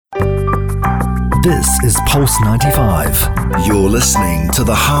This is Pulse 95. You're listening to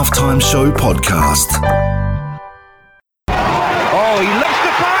the Halftime Show podcast. Oh, he looks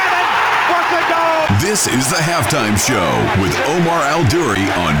to fire and what a goal! This is the Halftime Show with Omar Al-Duri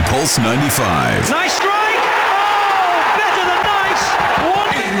on Pulse 95. Nice strike! Oh, better than nice!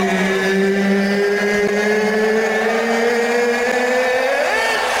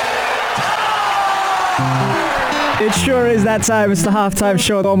 It sure is that time. It's the Halftime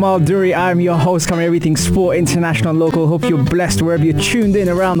Show with Omar Al-Duri. I'm your host, covering everything sport, international, local. Hope you're blessed wherever you're tuned in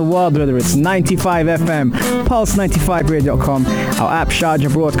around the world, whether it's 95 FM, Pulse95Radio.com, our app,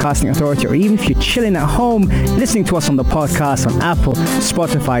 Sharjah Broadcasting Authority, or even if you're chilling at home, listening to us on the podcast on Apple,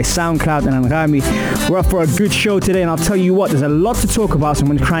 Spotify, SoundCloud, and Anghami. We're up for a good show today, and I'll tell you what, there's a lot to talk about, so I'm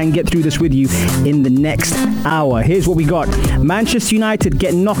going to try and get through this with you in the next hour. Here's what we got. Manchester United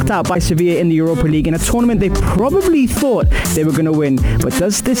get knocked out by Sevilla in the Europa League in a tournament they probably thought they were going to win, but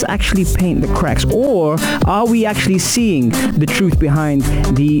does this actually paint the cracks, or are we actually seeing the truth behind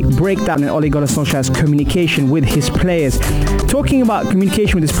the breakdown in Ole Gunnar Solskjaer's communication with his players? Talking about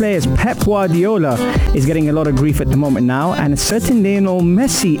communication with his players, Pep Guardiola is getting a lot of grief at the moment now, and a certain Lionel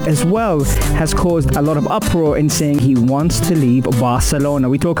Messi as well has caused a lot of uproar in saying he wants to leave Barcelona.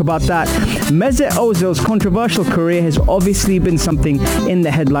 We talk about that. Mesut Ozil's controversial career has obviously been something in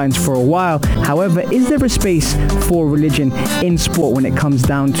the headlines for a while. However, is there a space for religion in sport when it comes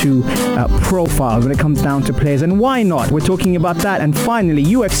down to profiles, when it comes down to players, and why not? We're talking about that. And finally,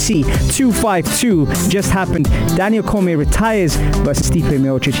 UFC 252 just happened. Daniel Cormier retires versus Stipe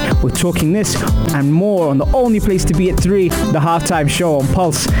Miocic. We're talking this and more on the only place to be at 3, the Halftime Show on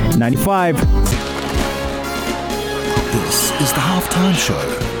Pulse 95. This is the Halftime Show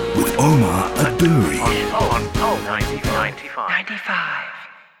with Omar Al-Duri. On Pulse 95.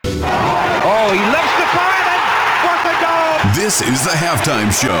 Oh, he looks to fire and what a goal! This is the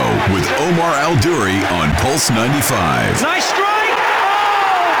Halftime Show with Omar Al-Duri on Pulse 95. Nice strike!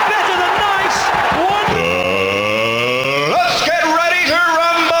 Oh, better than nice! Let's get ready to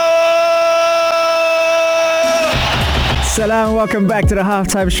rumble! Salam, welcome back to the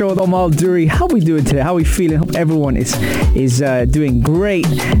Halftime Show with Omar Al-Duri. How are we doing today? How are we feeling? Hope everyone is doing great.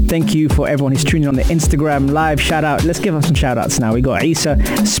 Thank you for everyone who's tuning on the Instagram live. Shout out. Let's give us some shout outs now. We got Isa,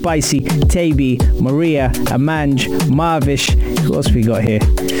 Spicy, Tabi, Maria, Amanj, Marvish. Who else we got here?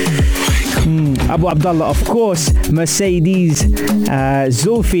 Abu Abdullah, of course, Mercedes,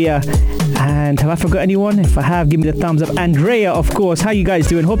 Zulfia, and have I forgot anyone? If I have, give me the thumbs up. Andrea, of course. How you guys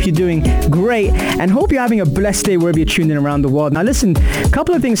doing? Hope you're doing great, and hope you're having a blessed day wherever you're tuned in around the world. Now listen, a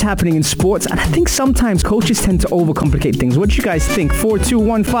couple of things happening in sports, and I think sometimes coaches tend to overcomplicate things. What do you guys think?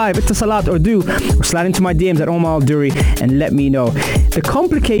 4215, Itasalat or do, or slide into my DMs at Omar Al-Duri and let me know. The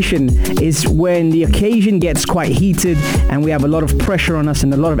complication is when the occasion gets quite heated and we have a lot of pressure on us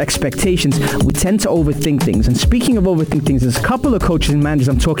and a lot of expectations. We tend to overthink things. And speaking of overthink things, there's a couple of coaches and managers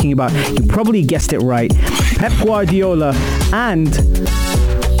I'm talking about. You probably guessed it right. Pep Guardiola and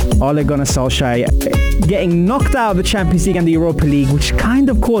Ole Gunnar Solskjaer getting knocked out of the Champions League and the Europa League, which kind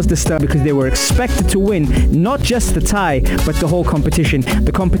of caused the stir because they were expected to win not just the tie, but the whole competition.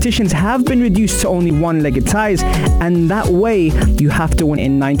 The competitions have been reduced to only one-legged ties, and that way you have to win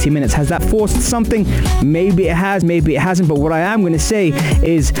in 90 minutes. Has that forced something? Maybe it has, maybe it hasn't, but what I am going to say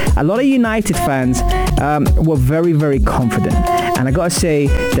is a lot of United fans were very, very confident. And I got to say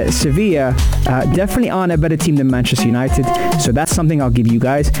that Sevilla definitely aren't a better team than Manchester United, so that's something I'll give you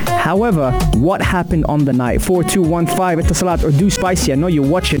guys. However, what happened on the night? 4215 Itasalat or do Spicy. I know you're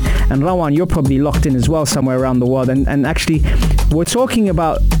watching, and Rawan, you're probably locked in as well somewhere around the world. And actually, we're talking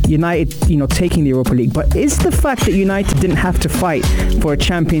about United, taking the Europa League. But is the fact that United didn't have to fight for a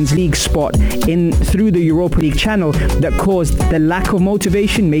Champions League spot through the Europa League channel that caused the lack of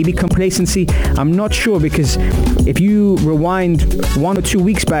motivation, maybe complacency? I'm not sure, because if you rewind 1 or 2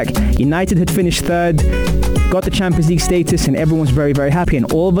 weeks back, United had finished third, got the Champions League status, and everyone's very, very happy.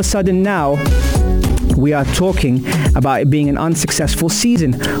 And all of a sudden now, we are talking about it being an unsuccessful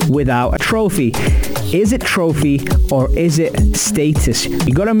season without a trophy. Is it trophy or is it status?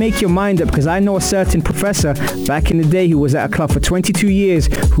 You got to make your mind up, because I know a certain professor back in the day who was at a club for 22 years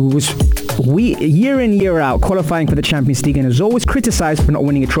who was year in, year out qualifying for the Champions League and is always criticized for not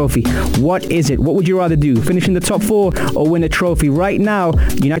winning a trophy. What is it? What would you rather do? Finish in the top 4 or win a trophy? Right now,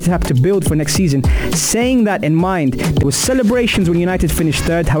 United have to build for next season. Saying that in mind, there was celebrations when United finished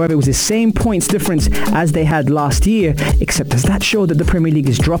third. However, it was the same points difference as they had last year, except does that show that the Premier League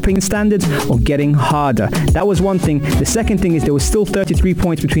is dropping in standards or getting harder? That was one thing. The second thing is there was still 33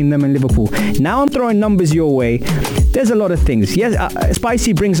 points between them and Liverpool. Now I'm throwing numbers your way. There's a lot of things. Yes,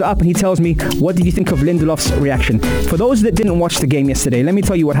 Spicy brings it up and he tells me me, what did you think of Lindelof's reaction? For those that didn't watch the game yesterday, let me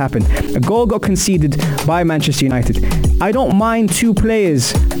tell you what happened. A goal got conceded by Manchester United. I don't mind two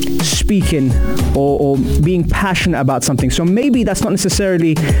players speaking or being passionate about something. So maybe that's not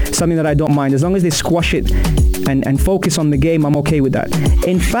necessarily something that I don't mind. As long as they squash it and focus on the game, I'm okay with that.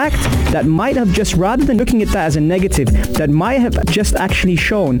 In fact, that might have just, rather than looking at that as a negative, that might have just actually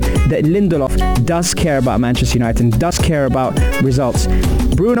shown that Lindelof does care about Manchester United and does care about results.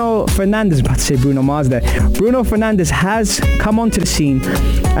 Bruno Fernandes, about to say Bruno Mars there. Bruno Fernandes has come onto the scene,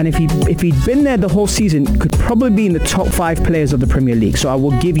 and if he'd been there the whole season, could probably be in the top 5 players of the Premier League. So I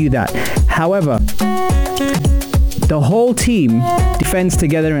will give you that. However, the whole team defends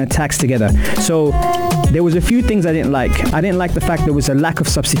together and attacks together. So there was a few things I didn't like. I didn't like the fact there was a lack of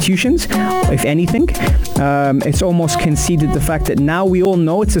substitutions, if anything. It's almost conceded the fact that now we all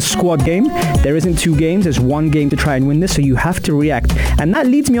know it's a squad game. There isn't 2 games. There's 1 game to try and win this, so you have to react. And that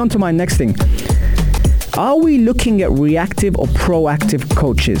leads me on to my next thing. Are we looking at reactive or proactive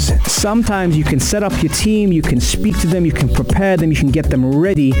coaches? Sometimes you can set up your team, you can speak to them, you can prepare them, you can get them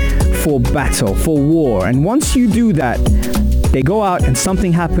ready for battle, for war. And once you do that, they go out and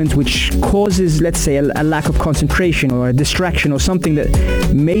something happens which causes, let's say, a lack of concentration or a distraction or something that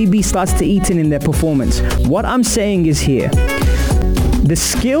maybe starts to eat in their performance. What I'm saying is here, the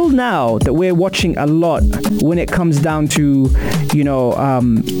skill now that we're watching a lot when it comes down to,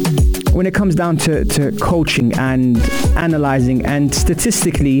 when it comes down to coaching and analyzing and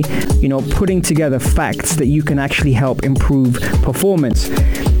statistically, putting together facts that you can actually help improve performance.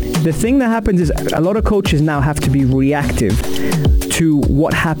 The thing that happens is a lot of coaches now have to be reactive to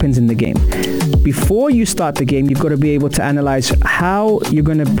what happens in the game. Before you start the game, you've got to be able to analyze how you're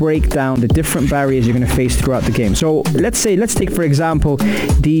going to break down the different barriers you're going to face throughout the game. So let's take, for example,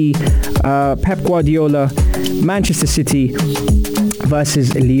 the Pep Guardiola Manchester City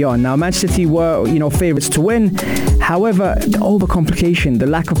versus Lyon. Now, Manchester City were, favourites to win. However, the overcomplication, the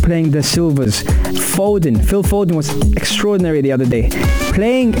lack of playing the Silvers, Phil Foden was extraordinary the other day.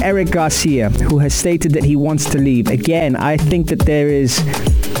 Playing Eric Garcia, who has stated that he wants to leave. Again, I think that there is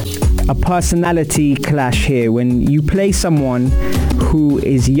a personality clash here when you play someone who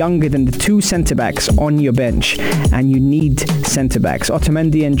is younger than the 2 centre-backs on your bench, and you need centre-backs.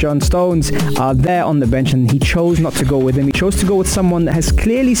 Otamendi and John Stones are there on the bench, and he chose not to go with them. He chose to go with someone that has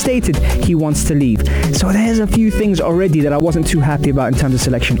clearly stated he wants to leave. So there's a few things already that I wasn't too happy about in terms of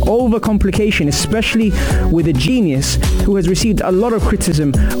selection. Overcomplication, especially with a genius who has received a lot of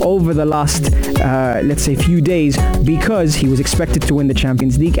criticism over the last, let's say, few days, because he was expected to win the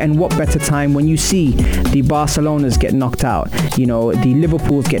Champions League. And what better time when you see the Barcelonas get knocked out, the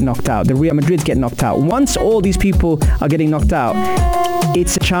Liverpools get knocked out, the Real Madrids get knocked out. Once all these people are getting knocked out,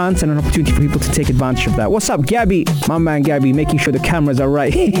 it's a chance and an opportunity for people to take advantage of that. What's up, Gabby? My man Gabby, making sure the cameras are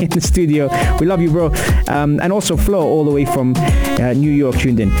right in the studio. We love you, bro. And also Flo, all the way from New York,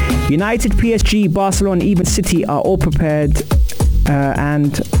 tuned in. United, PSG, Barcelona, even City are all prepared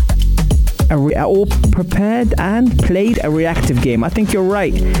and played a reactive game. I think you're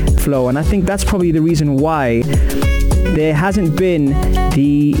right, Flo, and I think that's probably the reason why there hasn't been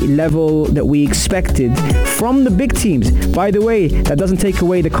the level that we expected from the big teams. By the way, that doesn't take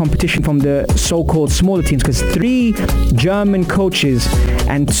away the competition from the so-called smaller teams, because 3 German coaches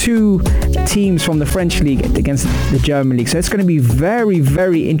and 2 teams from the French league against the German league. So it's going to be very,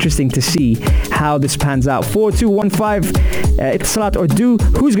 very interesting to see how this pans out. 4-2-1-5, Salat or Do,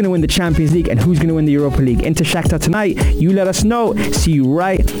 who's going to win the Champions League and who's going to win the Europa League? Into Shakhtar tonight. You let us know. See you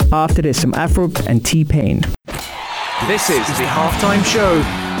right after this. Some Afro and T-Pain. This is the halftime show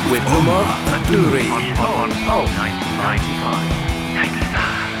with Omar Adouri on Pulse 95.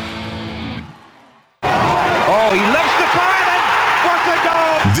 Oh, he loves the fire and what a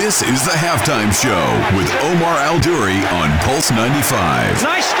goal! This is the halftime show with Omar Al-Duri on Pulse 95.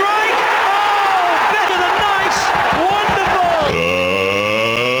 Nice strike! Oh, better than nice! Wonderful!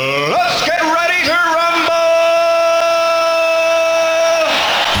 Let's get ready to rumble!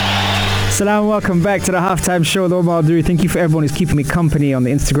 Salam, welcome back to the halftime show with Omar Al-Duri. Thank you for everyone who's keeping me company on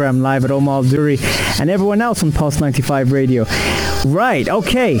the Instagram live at Omar Al-Duri and everyone else on Pulse 95 Radio. Right,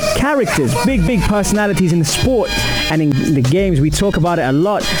 okay, characters, big personalities in the sport and in the games. We talk about it a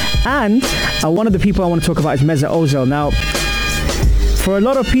lot, and one of the people I want to talk about is Mesut Ozil. Now, for a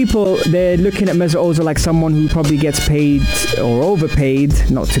lot of people, they're looking at Mesut Ozil like someone who probably gets paid or overpaid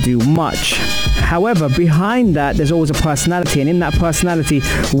not to do much. However, behind that, there's always a personality, and in that personality,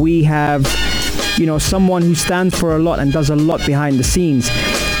 we have, someone who stands for a lot and does a lot behind the scenes.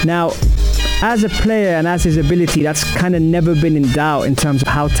 Now, as a player and as his ability, that's kind of never been in doubt in terms of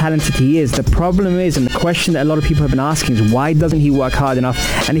how talented he is. The problem is, and the question that a lot of people have been asking is, why doesn't he work hard enough?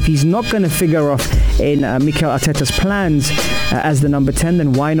 And if he's not going to figure off in Mikel Arteta's plans as the number 10,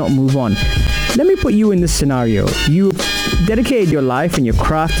 then why not move on? Let me put you in this scenario. You dedicated your life and your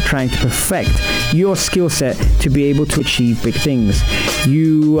craft to trying to perfect your skill set to be able to achieve big things.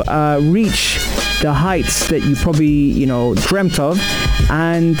 You reach the heights that you probably, dreamt of,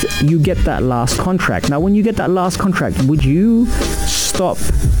 and you get that last contract. Now, when you get that last contract, would you stop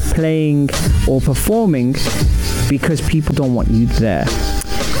playing or performing because people don't want you there?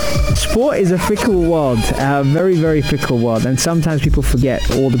 Sport is a fickle world, a very, very fickle world, and sometimes people forget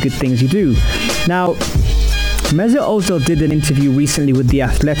all the good things you do. Now, Mesut Ozil did an interview recently with The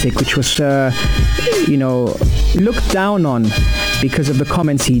Athletic, which was, looked down on because of the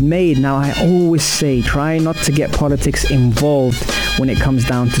comments he made. Now, I always say, try not to get politics involved when it comes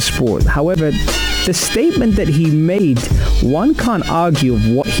down to sport. However, the statement that he made, one can't argue of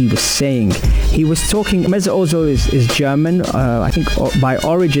what he was saying. He was talking, Mesut Ozil is German. I think by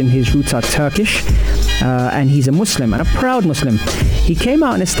origin his roots are Turkish, and he's a Muslim, and a proud Muslim. He came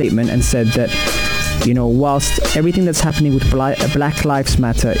out in a statement and said that, whilst everything that's happening with Black Lives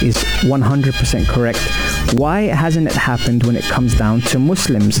Matter is 100% correct, why hasn't it happened when it comes down to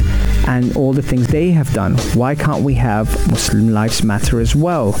Muslims and all the things they have done? Why can't we have Muslim Lives Matter as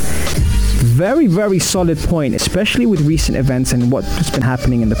well? Very, very solid point, especially with recent events and what's been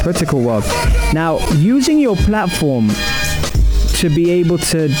happening in the political world. Now, using your platform to be able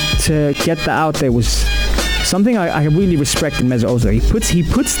to get that out there was something I really respect in Mesut Ozil. He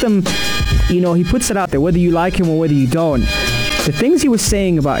puts them, he puts it out there, whether you like him or whether you don't. The things he was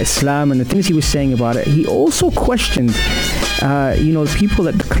saying about Islam and the things he was saying about it, he also questioned, people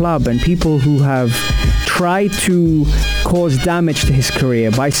at the club and people who have tried to cause damage to his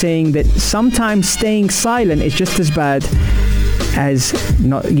career by saying that sometimes staying silent is just as bad as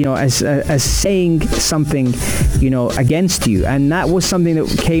not, as saying something, against you. And that was something that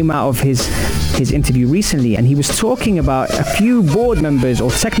came out of his interview recently. And he was talking about a few board members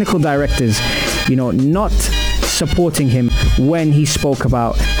or technical directors, not supporting him when he spoke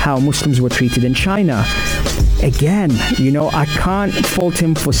about how Muslims were treated in China. Again, I can't fault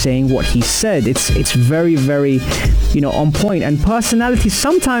him for saying what he said. It's very, very, on point. And personalities,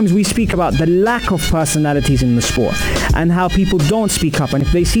 sometimes we speak about the lack of personalities in the sport and how people don't speak up. And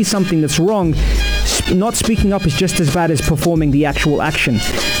if they see something that's wrong, not speaking up is just as bad as performing the actual action.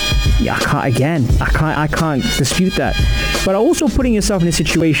 Yeah, I can't dispute that. But also putting yourself in a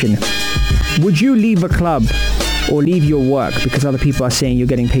situation, would you leave a club or leave your work because other people are saying you're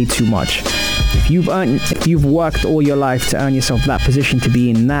getting paid too much? If you've worked all your life to earn yourself that position to be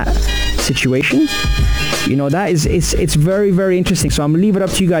in that situation, it's very, very interesting. So I'm going to leave it up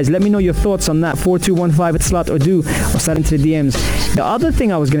to you guys. Let me know your thoughts on that. 4215 at Slot or do, or slide into the DMs. The other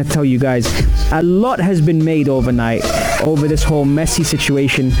thing I was going to tell you guys, a lot has been made overnight over this whole Messi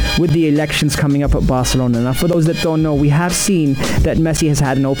situation with the elections coming up at Barcelona. Now, for those that don't know, we have seen that Messi has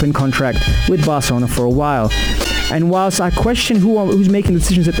had an open contract with Barcelona for a while. And whilst I question who's making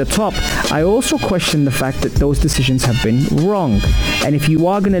decisions at the top, I also question the fact that those decisions have been wrong. And if you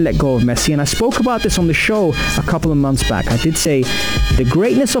are going to let go of Messi, and I spoke about this on the show a couple of months back, I did say the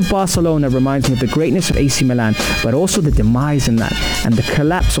greatness of Barcelona reminds me of the greatness of AC Milan, but also the demise in that and the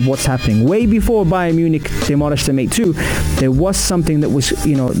collapse of what's happening. Way before Bayern Munich demolished them 8-2, there was something that was,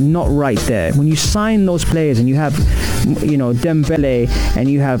 not right there. When you sign those players and you have, Dembele and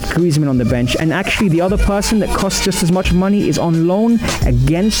you have Griezmann on the bench, and actually the other person that costs just as much money is on loan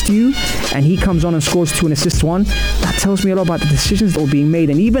against you, and he comes on and scores 2 and assists 1, that tells me a lot about the decisions that were being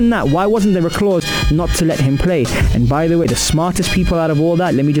made. And even that, why wasn't there a clause not to let him play? And by the way, the smartest people out of all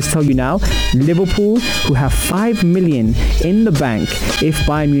that, let me just tell you now, Liverpool, who have 5 million in the bank if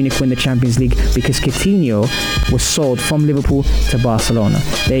Bayern Munich win the Champions League, because Coutinho was sold from Liverpool to Barcelona.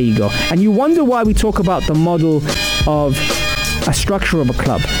 There you go. And you wonder why we talk about the model of a structure of a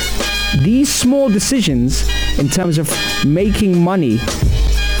club. These small decisions in terms of making money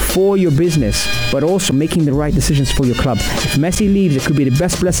for your business, but also making the right decisions for your club. If Messi leaves, it could be the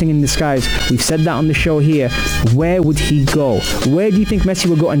best blessing in disguise. We've said that on the show here. Where would he go? Where do you think Messi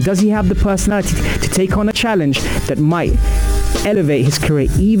will go? And does he have the personality to take on a challenge that might elevate his career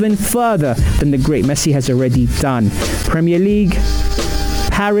even further than the great Messi has already done? Premier League,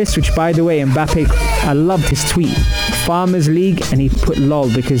 Paris, which by the way, Mbappe, I loved his tweet. Farmers League, and he put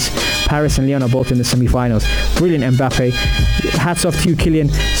lol because Paris and Lyon are both in the semi-finals. Brilliant, Mbappe. Hats off to you,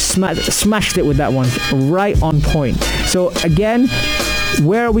 Kylian. Smashed it with that one. Right on point. So again,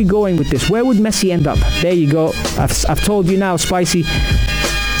 where are we going with this? Where would Messi end up? There you go. I've told you now, Spicy.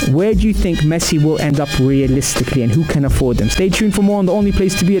 Where do you think Messi will end up realistically, and who can afford them? Stay tuned for more on the only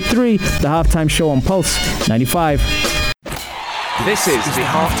place to be at 3, the Halftime Show on Pulse 95. This is the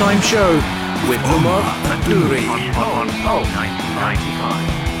Halftime Show with Umar Adouri on 95.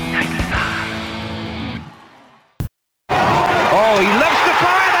 Oh, he loves the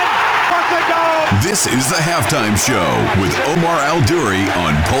fire and what a goal! This is the Halftime Show with Omar Al-Duri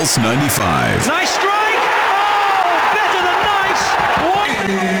on Pulse 95. Nice strike! Oh, better than nice! What?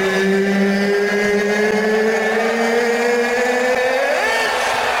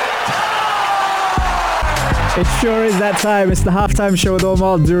 It sure is that time. It's the Halftime Show with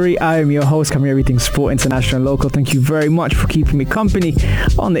Omar Duri. I am your host, covering everything sport, international and local. Thank you very much for keeping me company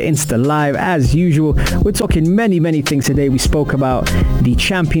on the Insta Live. As usual, we're talking many things today. We spoke about the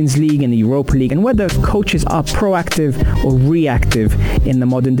Champions League and the Europa League and whether coaches are proactive or reactive in the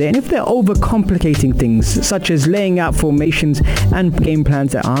modern day, and if they're overcomplicating things, such as laying out formations and game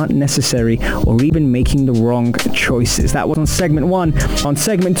plans that aren't necessary, or even making the wrong choices. That was on segment 1. On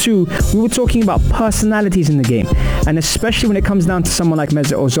segment 2, we were talking about personalities in the game, and especially when it comes down to someone like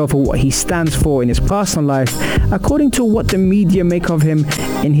Mesut Ozil, for what he stands for in his personal life according to what the media make of him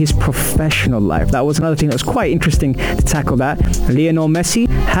in his professional life. That was another thing that was quite interesting to tackle. That Lionel Messi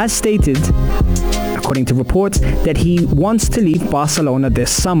has stated, according to reports, that he wants to leave Barcelona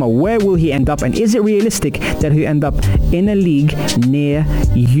this summer. Where will he end up, and is it realistic that he'll end up in a league near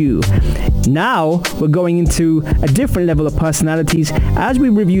you? Now we're going into a different level of personalities as we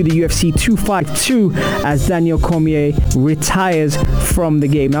review the UFC 252 as Daniel Cormier retires from the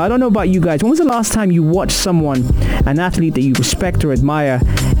game. Now, I don't know about you guys, when was the last time you watched someone, an athlete that you respect or admire,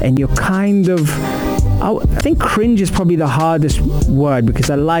 and you're kind of, I think cringe is probably the hardest word, because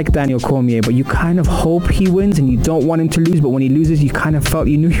I like Daniel Cormier, but you kind of hope he wins and you don't want him to lose, but when he loses, you kind of felt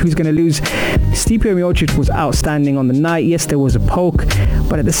you knew he was going to lose. Stipe Miocic was outstanding on the night. Yes, there was a poke,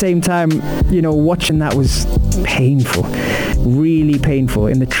 but at the same time, you know, watching that was painful, really painful.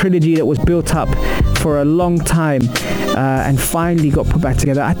 In the trilogy that was built up for a long time and finally got put back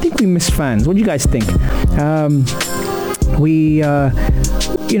together, I think we miss fans. What do you guys think? We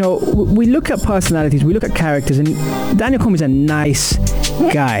look at personalities, we look at characters, and Daniel Cormier is a nice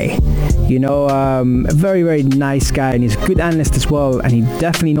guy, you know, a very nice guy, and he's a good analyst as well, and he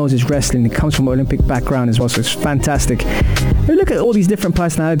definitely knows his wrestling. He comes from an Olympic background as well, so it's fantastic. We look at all these different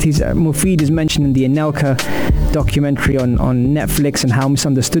personalities. Mufid is mentioned in the Anelka documentary on Netflix, and how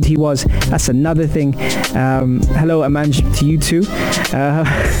misunderstood he was. That's another thing. Hello, Amanj, to you too.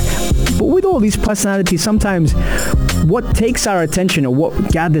 But with all these personalities, sometimes what takes our attention, or what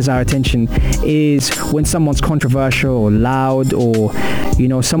gathers our attention, is when someone's controversial or loud, or, you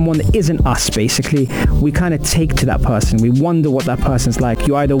know, someone that isn't us, basically. We kind of take to that person. We wonder what that person's like.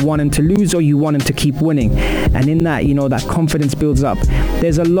 You either want him to lose or you want him to keep winning. And in that, you know, that confidence builds up.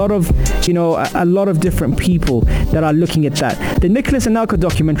 There's a lot of different people that are looking at that. The Nicholas Anelka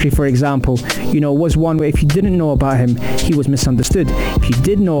documentary, for example, you know, was one where if you didn't know about him, he was misunderstood. If you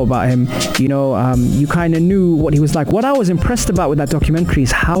did know about him, you know, you kind of knew what he was like. What I was impressed about with that documentary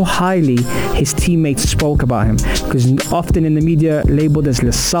is how highly his teammates spoke about him, because often in the media labeled as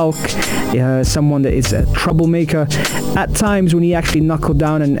Le Sulk, someone that is a troublemaker. At times when he actually knuckled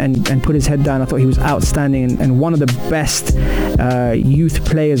down and put his head down, I thought he was outstanding and one of the best youth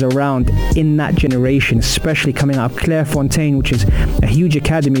players around in that generation, especially coming out of Clairefontaine, which is a huge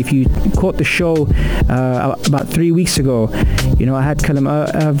academy. If you caught the show about 3 weeks ago, you know, I had Callum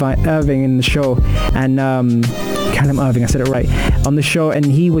Irving in the show, and Callum Irving, I said it right, on the show, and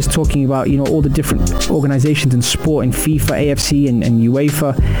he was talking about, you know, all the different organizations in sport, in FIFA, AFC and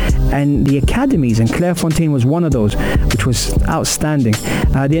UEFA, and the academies, and Clairefontaine was one of those, which was outstanding.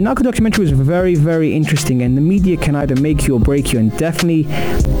 The Anelka documentary was very interesting, and the media can either make you or break you, and definitely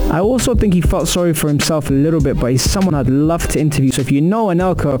I also think he felt sorry for himself a little bit, but he's someone I'd love to interview. So if you know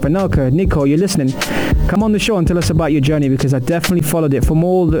Anelka, Nico, you're listening, come on the show and tell us about your journey, because I definitely followed it from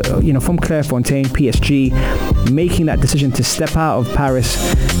all the, you know, from Clairefontaine, PSG, making that decision to step out of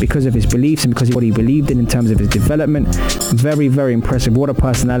Paris because of his beliefs and because of what he believed in terms of his development. Very impressive. What a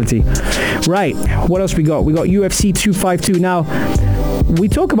personality. Right, what else we got? We got UFC 252 now. We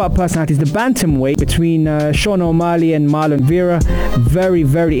talk about personalities. The bantamweight between Sean O'Malley and Marlon Vera,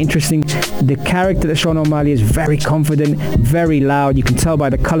 very interesting. The character that Sean O'Malley is very confident, very loud. You can tell by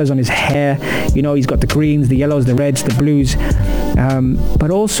the colors on his hair. You know, he's got the greens, the yellows, the reds, the blues.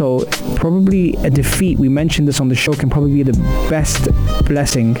 But also, probably a defeat, we mentioned this on the show, can probably be the best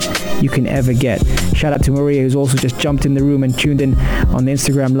blessing you can ever get. Shout out to Maria, who's also just jumped in the room and tuned in on the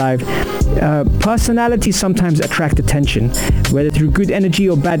Instagram Live. personalities sometimes attract attention, whether through good energy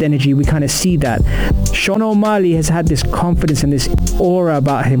or bad energy. We kind of see that. Sean O'Malley has had this confidence and this aura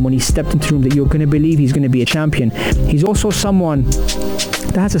about him when he stepped into the room that you're going to believe he's going to be a champion. He's also someone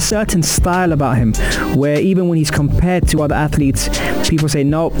that has a certain style about him, where even when he's compared to other athletes, people say,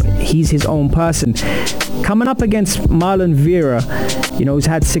 nope, he's his own person. Coming up against Marlon Vera, who's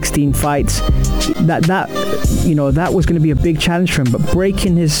had 16 fights, that was going to be a big challenge for him. But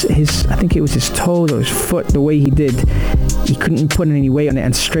breaking his I think it was his toes or his foot, the way he did, he couldn't put any weight on it,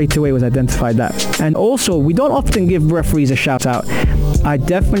 and straight away was identified that. And also, we don't often give referees a shout out. I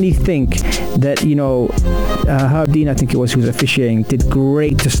definitely think that, Herb Dean, I think it was, who was officiating, did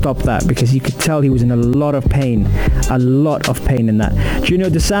great to stop that, because you could tell he was in a lot of pain in that. Junior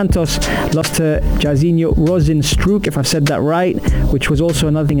Dos Santos lost to Jairzinho Rozenstruik, if I've said that right, which was also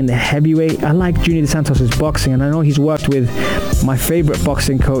another thing in the heavyweight. I like Junior Dos Santos' boxing, and I know he's worked with my favorite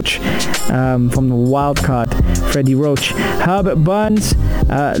boxing coach from the wild card, Freddie Roach. Herbert Burns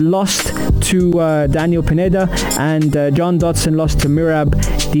lost to Daniel Pineda, and John Dodson lost to Mirab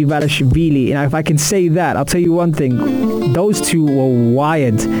Divalishvili. And if I can say that, I'll tell you one thing, those two were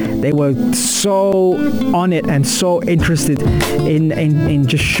wired. They were so on it and so interested in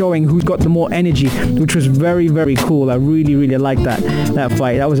just showing who's got the more energy, which was very, very cool. I really, really liked that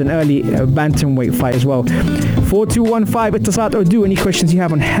fight. That was an early bantamweight fight as well. 4215, Itasat Odu. Any questions you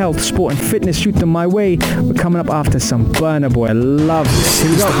have on health, sport and fitness, shoot them my way. We're coming up after some Burner Boy. I love this. Here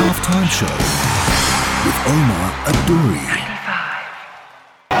we It's go. the Halftime Show with Omar Abduri.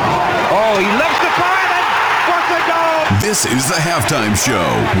 Oh, he loves the fire and what a goal! This is the Halftime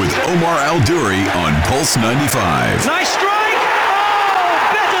Show with Omar Al-Duri on Pulse 95. Nice strike! Oh,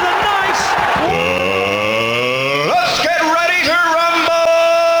 better than nice! Let's get ready to rumble!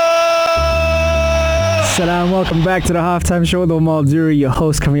 Salam, welcome back to the Halftime Show with Omar Al-Duri, your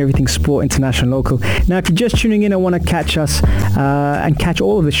host, covering everything sport, international, local. Now, if you're just tuning in and want to catch us and catch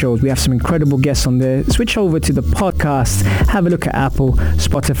all of the shows, we have some incredible guests on there. Switch over to the podcast, have a look at Apple,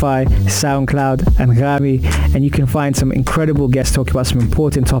 Spotify, SoundCloud, and Rami, and you can find some incredible guests talking about some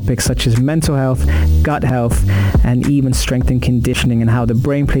important topics such as mental health, gut health, and even strength and conditioning, and how the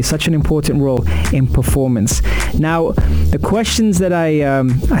brain plays such an important role in performance. Now, the questions that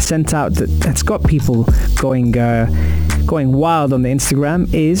I sent out that's got people going wild on the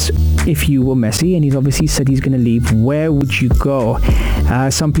Instagram is, if you were Messi and he's obviously said he's going to leave, where would you go?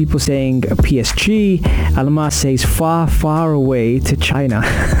 Some people saying PSG. Almas says far away to China.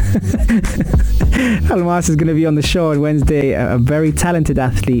 Almas is going to be on the show on Wednesday, a very talented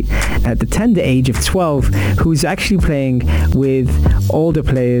athlete at the tender age of 12 who's actually playing with older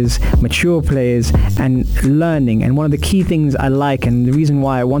players, mature players, and learning. And one of the key things I like, and the reason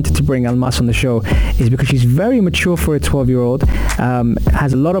why I wanted to bring Almas on the show, is because she's very mature for a 12-year-old,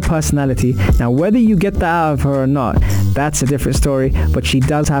 has a lot of personality. Now, whether you get that out of her or not, that's a different story, but she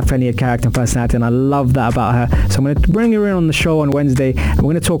does have plenty of character and personality, and I love that about her. So I'm going to bring her in on the show on Wednesday, and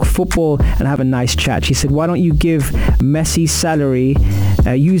we're going to talk football and have a nice chat. She said, why don't you give Messi's salary,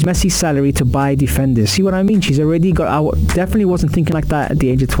 use Messi's salary to buy defenders? See what I mean? She's already got, I definitely wasn't thinking like that at the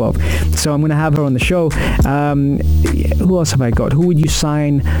age of 12. So I'm going to have her on the show. Who else have I got? Who would you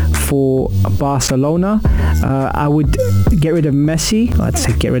sign for Barcelona? I would get rid of Messi. I'd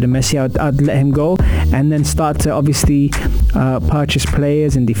say get rid of Messi. I'd let him go, and then start to obviously purchase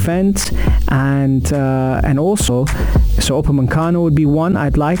players in defense, and also, so Upamecano would be one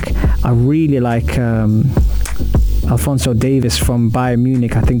I'd like. I really like Alphonso Davies from Bayern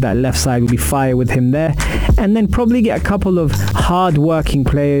Munich. I think that left side would be fire with him there. And then probably get a couple of hard-working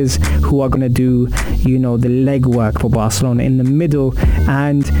players who are going to do, the legwork for Barcelona in the middle,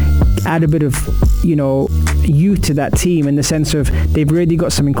 and add a bit of, youth to that team, in the sense of they've already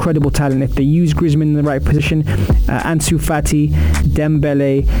got some incredible talent. If they use Griezmann in the right position, Ansu Fati,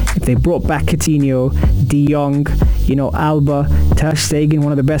 Dembele, if they brought back Coutinho, De Jong, Alba, Ter Stegen,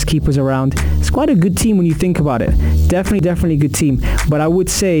 one of the best keepers around. It's quite a good team when you think about it. Definitely a good team. But I would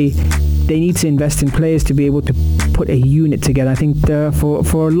say they need to invest in players to be able to put a unit together. I think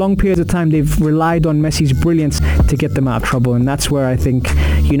for long periods of time they've relied on Messi's brilliance to get them out of trouble, and that's where I think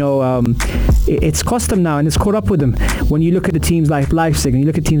it's cost them now, and it's caught up with them. When you look at the teams like Leipzig and you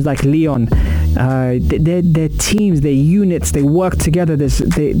look at teams like Lyon, their teams, their units, they work together.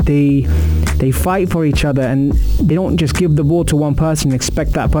 They fight for each other, and they don't just give the ball to one person and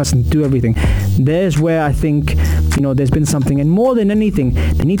expect that person to do everything. There's where I think there's been something. And more than anything,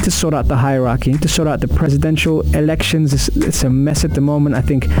 they need to sort out the hierarchy. They need to sort out the presidential elections. It's a mess at the moment. I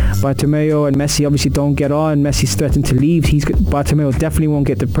think Bartomeu and Messi obviously don't get on. Messi's threatened to leave. Bartomeu definitely won't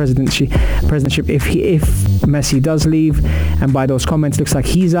get the presidentship if Messi does leave. And by those comments, looks like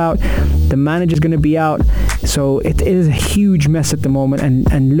he's out. The manager's going to be out. So it is a huge mess at the moment,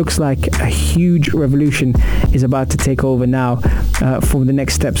 and looks like a huge revolution is about to take over now for the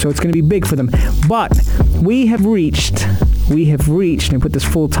next step. So it's going to be big for them. But we have reached, let me put this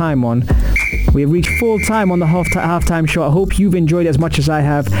full time on. We have reached full time on the halftime show. I hope you've enjoyed it as much as I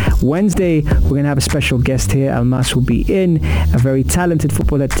have. Wednesday, we're going to have a special guest here. Almas will be in, a very talented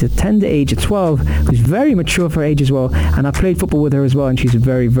footballer to tender age of 12, who's very mature for her age as well. And I played football with her as well, and she's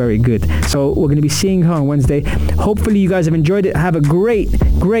very, very good. So we're going to be seeing her on Wednesday. Hopefully you guys have enjoyed it. Have a great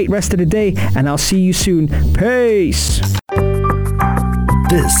rest of the day, and I'll see you soon. Peace.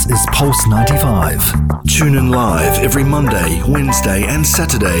 This is Pulse 95. Tune in live every Monday, Wednesday and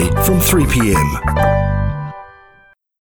Saturday from 3 p.m.